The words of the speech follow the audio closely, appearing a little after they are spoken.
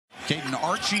Caden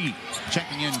Archie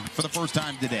checking in for the first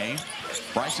time today.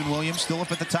 Bryson Williams still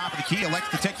up at the top of the key. Elects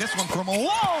to take this one from a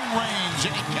long range,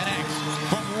 and he connects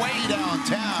from way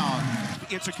downtown.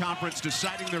 It's a conference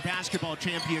deciding their basketball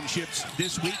championships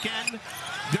this weekend.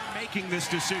 They're making this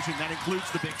decision. That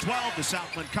includes the Big 12, the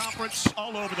Southland Conference,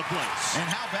 all over the place. And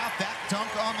how about that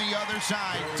dunk on the other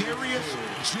side? Darius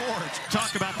George.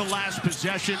 Talk about the last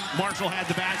possession. Marshall had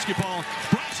the basketball.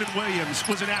 Bryson Williams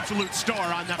was an absolute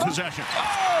star on that possession.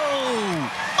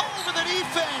 Oh! Over the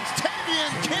defense,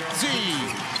 Tavian Kinsey.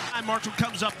 And Marshall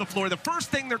comes up the floor. The first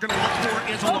thing they're going to look for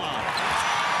is a lob.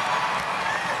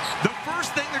 The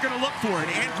first thing they're going to look for, and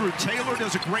Andrew Taylor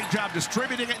does a great job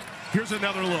distributing it. Here's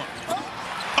another look. Oh,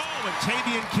 and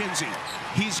Tavian Kinsey.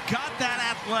 He's got that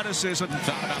athleticism.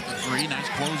 Thought about the three. Nice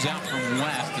closeout from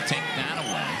West to take that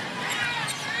away.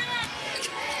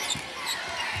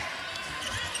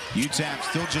 UTEP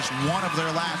still just one of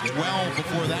their last 12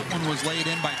 before that one was laid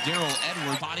in by Daryl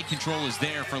Edwards. Body control is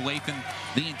there for Lathan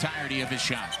the entirety of his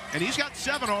shot. And he's got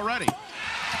 7 already.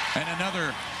 And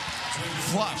another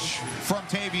flush from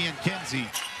Tavian Kinsey.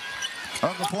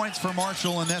 Of the points for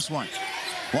Marshall in this one.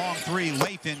 Long three,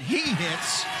 Lathan, he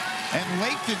hits. And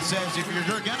Lathan says, if you're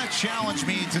going to challenge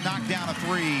me to knock down a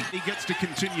three. He gets to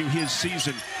continue his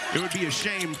season. It would be a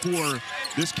shame for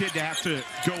this kid to have to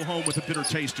go home with a bitter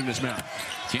taste in his mouth.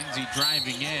 Kinsey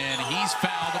driving in. He's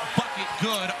fouled. A bucket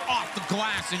good off the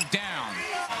glass and down.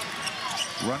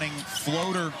 Running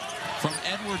floater from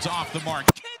Edwards off the mark.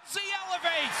 Kinsey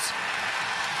elevates.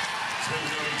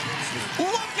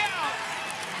 Look out.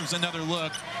 There's another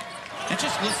look. And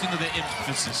just listen to the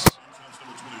emphasis.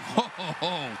 Ho, ho,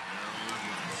 ho.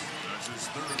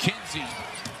 Kinsey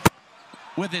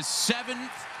with his 7th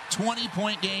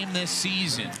 20-point game this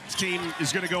season. This team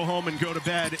is going to go home and go to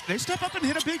bed. They step up and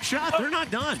hit a big shot. They're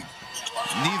not done.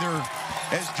 Neither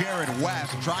is Jared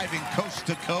West, driving coast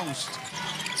to coast.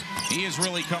 He has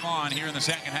really come on here in the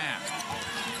second half.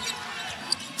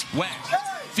 West,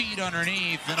 feet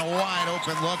underneath, and a wide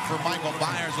open look for Michael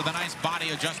Byers with a nice body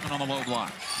adjustment on the low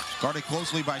block. Guarded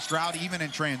closely by Stroud, even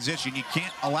in transition. You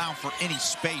can't allow for any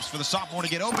space for the sophomore to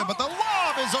get open, but the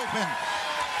lob is open.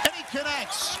 And he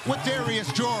connects with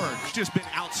Darius George. Just been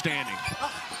outstanding.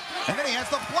 And then he has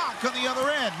the block on the other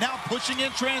end. Now pushing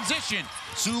in transition.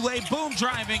 Sule Boom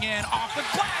driving in off the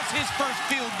glass. His first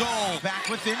field goal. Back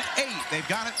within 8. They've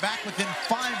got it back within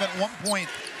 5 at one point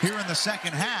here in the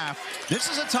second half. This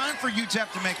is a time for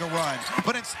UTEP to make a run.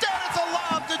 But instead it's a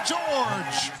lob to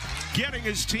George. Getting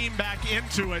his team back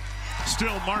into it.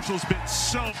 Still, Marshall's been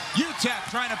so...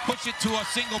 UTEP trying to push it to a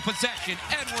single possession.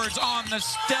 Edwards on the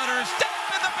stutter. Step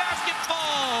and the basket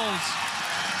falls.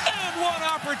 And one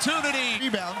opportunity.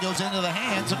 Rebound goes into the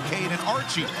hands of Caden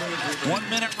Archie. 1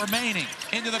 minute remaining.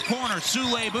 Into the corner.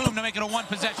 Sule Boom to make it a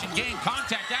one-possession game.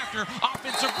 Contact after.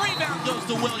 Offensive rebound goes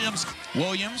to Williams.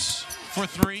 Williams for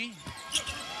 3.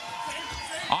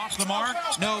 Off the mark.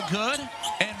 No good.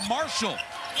 And Marshall,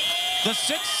 the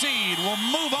 6th seed, will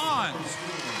move on.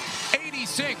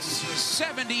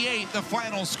 86-78 the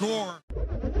final score.